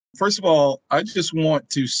First of all, I just want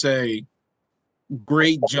to say,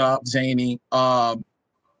 great job, Zany.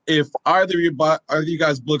 If either of you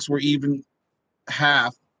guys' books were even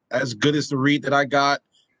half as good as the read that I got,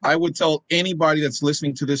 I would tell anybody that's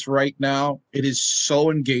listening to this right now, it is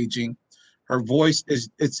so engaging. Her voice is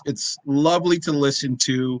it's lovely to listen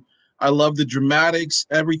to. I love the dramatics,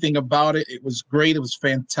 everything about it. It was great. It was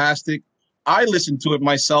fantastic. I listened to it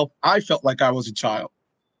myself. I felt like I was a child.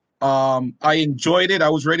 I enjoyed it. I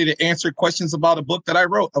was ready to answer questions about a book that I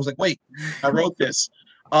wrote. I was like, wait, I wrote this.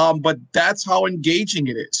 But that's how engaging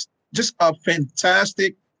it is. Just a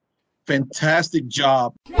fantastic, fantastic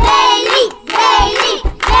job. Zainy, Zainy,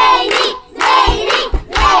 Zainy.